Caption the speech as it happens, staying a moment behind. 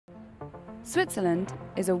Switzerland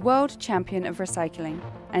is a world champion of recycling,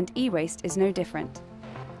 and e-waste is no different.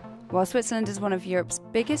 While Switzerland is one of Europe's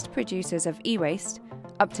biggest producers of e-waste,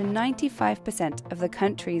 up to 95% of the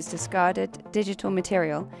country's discarded digital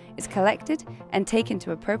material is collected and taken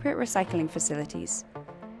to appropriate recycling facilities.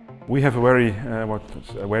 We have a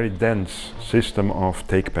very dense system of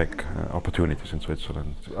take-back opportunities in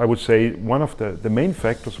Switzerland. I would say one of the main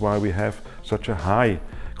factors why we have such a high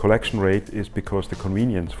collection rate is because the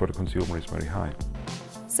convenience for the consumer is very high.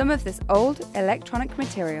 Some of this old electronic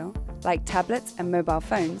material, like tablets and mobile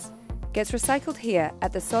phones, gets recycled here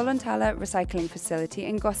at the Solenthaler recycling facility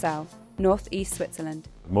in Gossau, northeast Switzerland.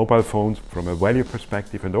 Mobile phones, from a value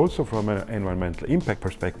perspective and also from an environmental impact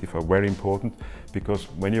perspective, are very important, because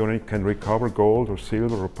when you can recover gold or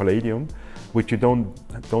silver or palladium, which you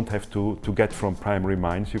don't have to get from primary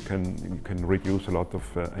mines, you can reduce a lot of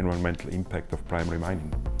environmental impact of primary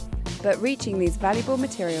mining. But reaching these valuable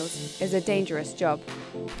materials is a dangerous job.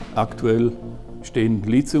 Aktuell stehen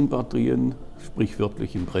Lithiumbatterien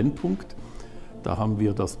sprichwörtlich im Brennpunkt. Da haben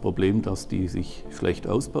wir das Problem, dass die sich schlecht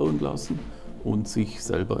ausbauen lassen und sich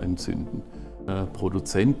selber entzünden.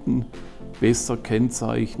 Produzenten besser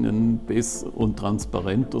kennzeichnen, besser und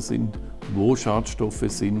transparenter sind, wo Schadstoffe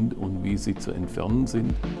sind und wie sie zu entfernen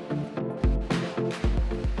sind.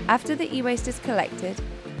 After the e-waste is collected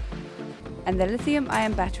and the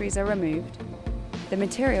lithium-ion batteries are removed, the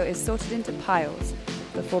material is sorted into piles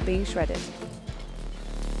before being shredded.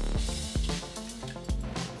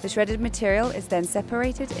 The shredded material is then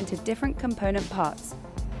separated into different component parts,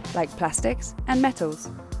 like plastics and metals.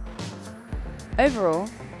 Overall,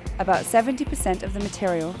 about 70% of the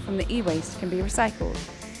material from the e-waste can be recycled.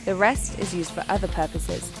 The rest is used for other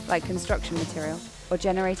purposes, like construction material or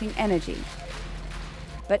generating energy.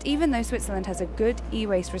 But even though Switzerland has a good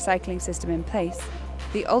e-waste recycling system in place,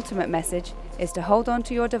 the ultimate message is to hold on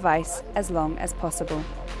to your device as long as possible.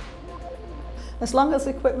 As long as the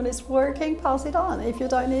equipment is working, pass it on. If you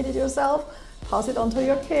don't need it yourself, pass it on to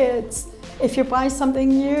your kids. If you buy something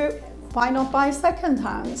new, why not buy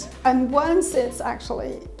second-hand? And once it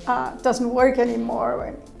actually doesn't work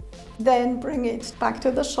anymore, then bring it back to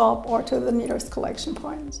the shop or to the nearest collection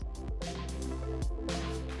point.